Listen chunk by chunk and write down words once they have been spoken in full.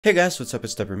Hey guys, what's up?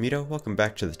 It's Deprimido. Welcome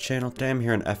back to the channel. Today I'm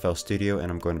here in FL Studio and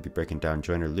I'm going to be breaking down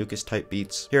Joyner Lucas type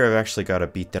beats. Here I've actually got a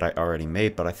beat that I already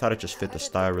made, but I thought it just fit the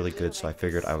style really good, so I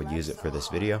figured I would use it for this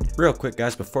video. Real quick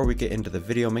guys, before we get into the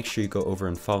video, make sure you go over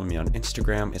and follow me on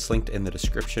Instagram. It's linked in the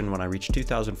description. When I reach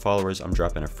 2,000 followers, I'm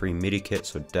dropping a free MIDI kit,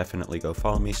 so definitely go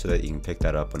follow me so that you can pick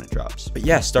that up when it drops. But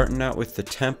yeah, starting out with the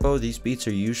tempo, these beats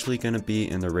are usually going to be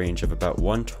in the range of about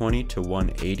 120 to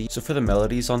 180. So for the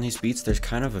melodies on these beats, there's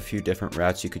kind of a few different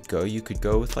routes you could go. You could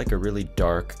go with like a really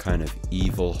dark, kind of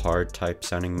evil, hard type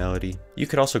sounding melody. You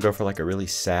could also go for like a really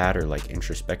sad or like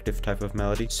introspective type of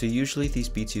melody. So usually these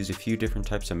beats use a few different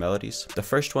types of melodies. The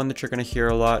first one that you're going to hear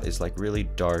a lot is like really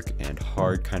dark and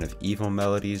hard kind of evil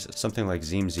melodies, something like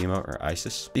Zim Zima or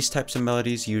Isis. These types of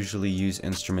melodies usually use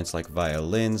instruments like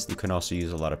violins. You can also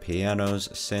use a lot of pianos,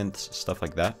 synths, stuff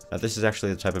like that. Now this is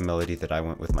actually the type of melody that I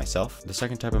went with myself. The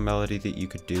second type of melody that you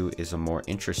could do is a more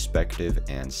introspective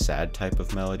and sad type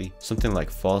of melody, something like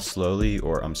Fall Slowly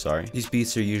or I'm Sorry. These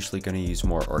beats are usually going to use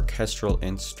more orchestral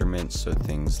instruments, so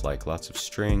things like lots of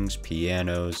strings,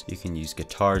 pianos. You can use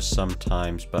guitars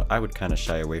sometimes, but I would kind of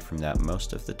shy away from that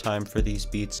most of the time for these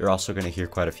beats. You're also going to hear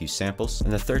quite a few samples.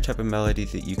 And the third type of melody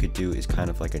that you could do is kind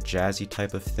of like a jazzy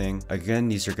type of thing. Again,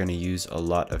 these are going to use a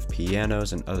lot of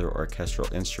pianos and other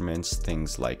orchestral instruments,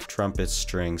 things like trumpets,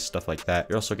 strings, stuff like that.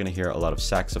 You're also going to hear a lot of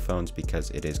saxophones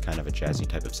because it is kind of a jazzy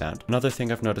type of sound. Another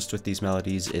thing I've noticed with these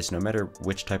melodies is no matter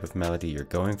which type of melody you're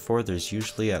going for, there's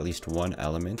usually at least one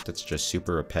element that's just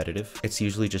super repetitive. It's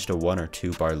usually just a 1 or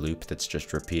 2 bar loop that's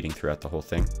just repeating throughout the whole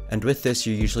thing. And with this,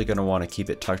 you're usually going to want to keep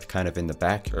it tucked kind of in the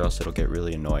back, or else it'll get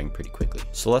really annoying pretty quickly.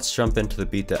 So let's jump into the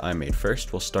beat that I made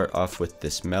first. We'll start off with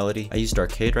this melody. I used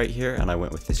arcade right here, and I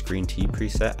went with this green tea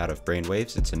preset out of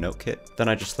Brainwaves. It's a note kit. Then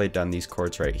I just laid down these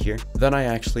chords right here. Then I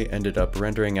actually ended up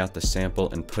rendering out the sample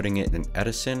and putting it in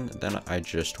Edison. Then I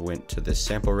just went to this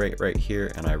sample rate right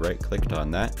here, and I right clicked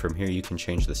on that. From here you can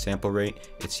change the sample rate.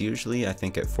 It's usually I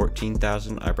think at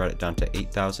 14,000. I brought it down to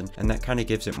 8,000, and that kind of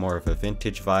gives it more of a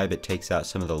vintage vibe. It takes out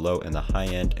some of the low and the high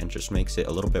end and just makes it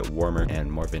a little bit warmer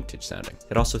and more vintage sounding.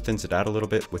 It also thins it out a little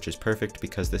bit, which is perfect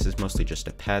because this is mostly just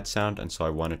a pad sound, and so I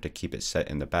wanted to keep it set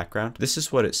in the background. This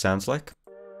is what it sounds like.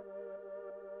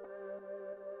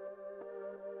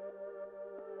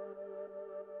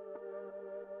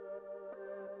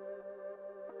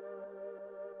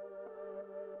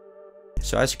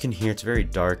 So as you can hear, it's very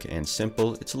dark and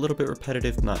simple. It's a little bit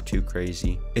repetitive, not too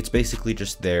crazy. It's basically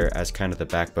just there as kind of the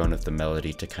backbone of the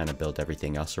melody to kind of build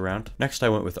everything else around. Next I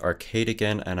went with arcade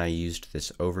again, and I used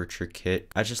this overture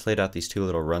kit. I just laid out these 2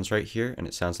 little runs right here, and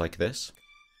it sounds like this.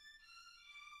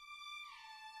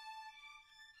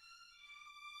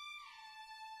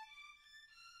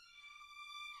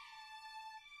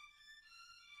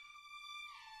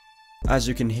 As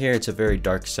you can hear, it's a very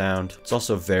dark sound. It's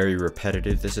also very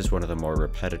repetitive. This is one of the more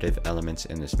repetitive elements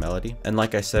in this melody. And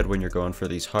like I said, when you're going for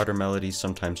these harder melodies,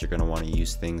 sometimes you're going to want to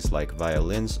use things like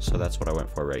violins. So that's what I went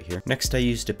for right here. Next, I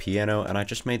used a piano, and I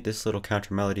just made this little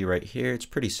counter melody right here. It's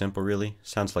pretty simple, really.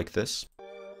 Sounds like this.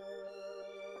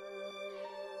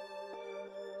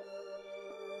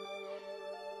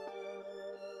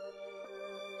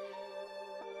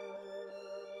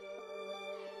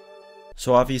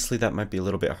 So obviously that might be a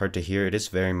little bit hard to hear. It is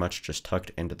very much just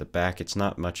tucked into the back. It's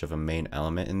not much of a main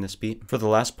element in this beat. For the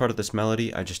last part of this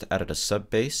melody, I just added a sub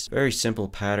bass. Very simple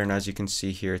pattern, as you can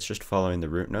see here. It's just following the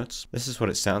root notes. This is what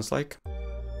it sounds like.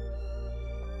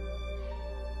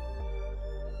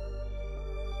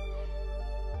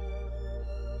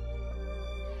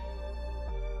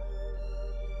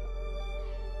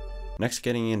 Next,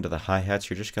 getting into the hi-hats,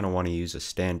 you're just going to want to use a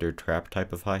standard trap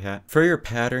type of hi-hat. For your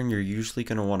pattern, you're usually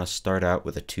going to want to start out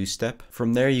with a 2-step.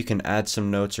 From there, you can add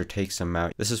some notes or take some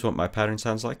out. This is what my pattern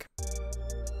sounds like.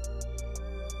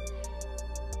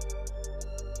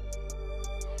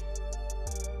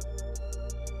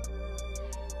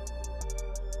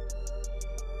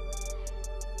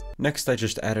 Next, I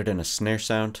just added in a snare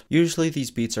sound. Usually these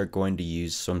beats are going to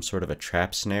use some sort of a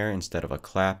trap snare instead of a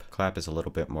clap. Clap is a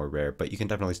little bit more rare, but you can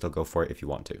definitely still go for it if you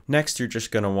want to. Next, you're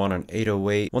just going to want an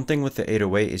 808. One thing with the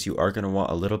 808 is you are going to want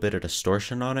a little bit of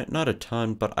distortion on it. Not a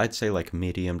ton, but I'd say like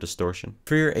medium distortion.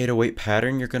 For your 808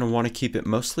 pattern, you're going to want to keep it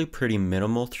mostly pretty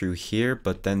minimal through here,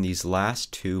 but then these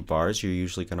last 2 bars, you're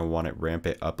usually going to want to ramp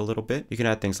it up a little bit. You can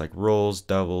add things like rolls,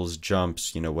 doubles,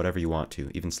 jumps, you know, whatever you want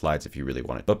to, even slides if you really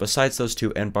want it. But besides those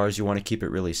 2 end bars, you want to keep it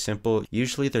really simple.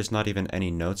 Usually there's not even any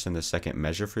notes in the second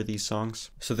measure for these songs.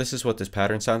 So this is what this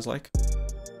pattern sounds like.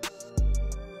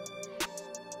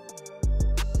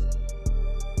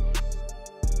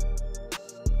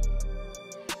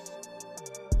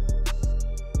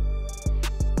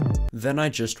 Then I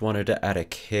just wanted to add a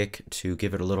kick to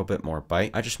give it a little bit more bite.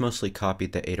 I just mostly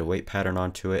copied the 808 pattern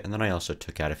onto it, and then I also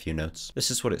took out a few notes. This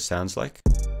is what it sounds like.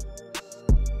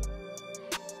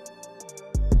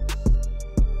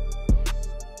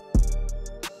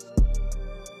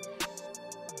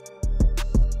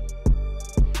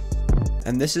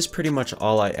 And this is pretty much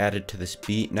all I added to this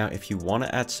beat. Now, if you want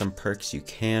to add some perks, you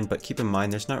can, but keep in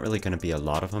mind there's not really going to be a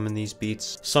lot of them in these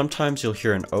beats. Sometimes you'll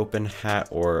hear an open hat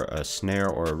or a snare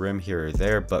or a rim here or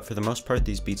there, but for the most part,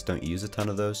 these beats don't use a ton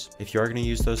of those. If you are going to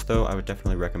use those though, I would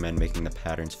definitely recommend making the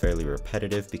patterns fairly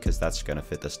repetitive because that's going to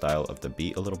fit the style of the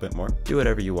beat a little bit more. Do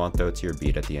whatever you want though, it's your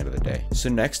beat at the end of the day. So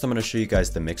next, I'm going to show you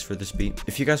guys the mix for this beat.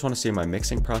 If you guys want to see my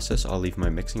mixing process, I'll leave my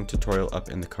mixing tutorial up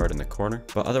in the card in the corner,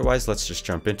 but otherwise, let's just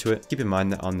jump into it. Keep in mind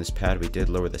that on this pad we did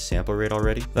lower the sample rate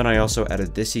already. Then I also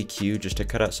added this EQ just to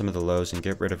cut out some of the lows and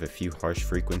get rid of a few harsh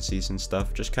frequencies and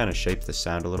stuff, just kind of shape the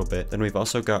sound a little bit. Then we've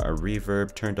also got a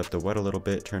reverb, turned up the wet a little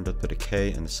bit, turned up the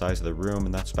decay and the size of the room,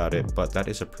 and that's about it, but that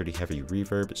is a pretty heavy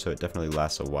reverb, so it definitely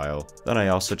lasts a while. Then I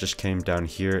also just came down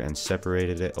here and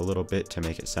separated it a little bit to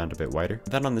make it sound a bit wider.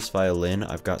 Then on this violin,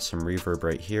 I've got some reverb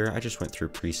right here. I just went through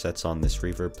presets on this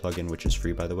reverb plugin, which is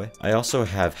free by the way. I also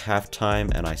have halftime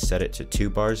and I set it to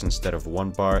 2 bars instead of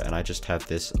 1 bar, and I just have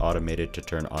this automated to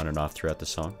turn on and off throughout the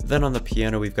song. Then on the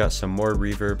piano, we've got some more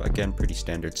reverb, again, pretty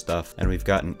standard stuff. And we've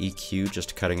got an EQ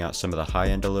just cutting out some of the high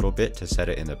end a little bit to set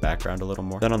it in the background a little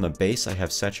more. Then on the bass, I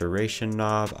have saturation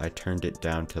knob. I turned it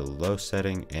down to low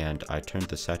setting and I turned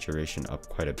the saturation up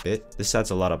quite a bit. This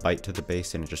adds a lot of bite to the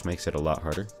bass and it just makes it a lot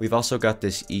harder. We've also got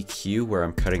this EQ where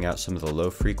I'm cutting out some of the low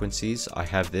frequencies. I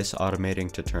have this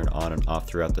automating to turn on and off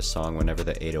throughout the song whenever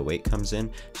the 808 comes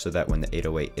in, so that when the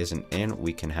 808 isn't in,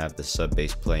 we can have the sub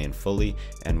bass play in fully,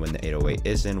 and when the 808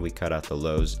 is in, we cut out the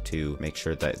lows to make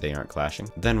sure that they aren't clashing.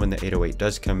 Then when the 808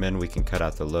 does come in, we can cut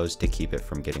out the lows to keep it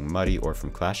from getting muddy or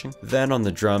from clashing. Then on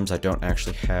the drums, I don't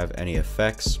actually have any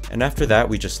effects, and after that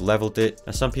we just leveled it.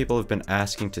 Now some people have been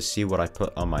asking to see what I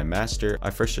put on my master. I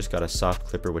first just got a soft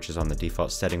clipper, which is on the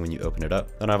default setting when you open it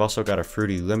up. Then I've also got a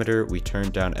fruity limiter. We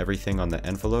turned down everything on the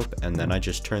envelope, and then I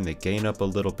just turn the gain up a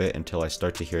little bit until I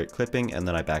start to hear it clipping, and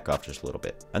then I back off just a little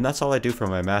bit. And that's all I do for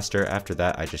my master. After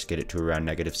that, I just get it to around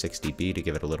 -60 dB to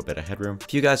give it a little bit of headroom.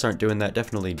 If you guys aren't doing that,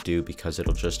 definitely do, because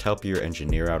it'll just help your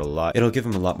engineer out a lot. It'll give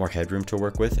him a lot more headroom to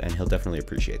work with, and he'll definitely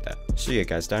appreciate that. So yeah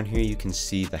guys, down here you can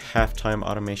see the halftime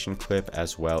automation clip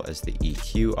as well as the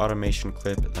EQ automation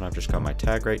clip. Then I've just got my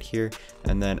tag right here,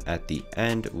 and then at the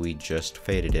end we just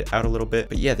faded it out a little bit.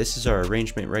 But yeah, this is our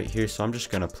arrangement right here, so I'm just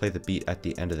gonna play the beat at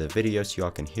the end of the video so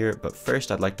y'all can hear it. But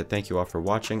first, I'd like to thank you all for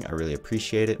watching. I really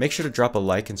appreciate it. Make sure to drop a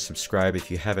like and subscribe if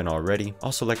you haven't already.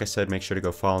 Also, like I said, make sure to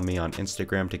go follow me on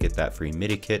Instagram to get that free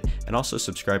MIDI kit, and also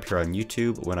subscribe here on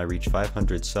YouTube. When I reach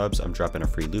 500 subs, I'm dropping a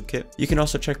free loop kit. You can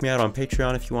also check me out on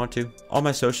Patreon if you want to. All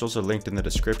my socials are linked in the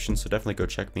description, so definitely go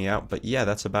check me out. But yeah,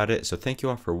 that's about it. So thank you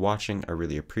all for watching. I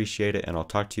really appreciate it, and I'll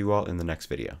talk to you all in the next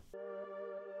video.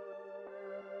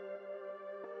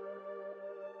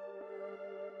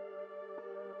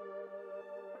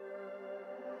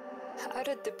 How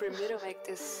did Deprimido make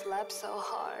this slap so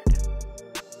hard?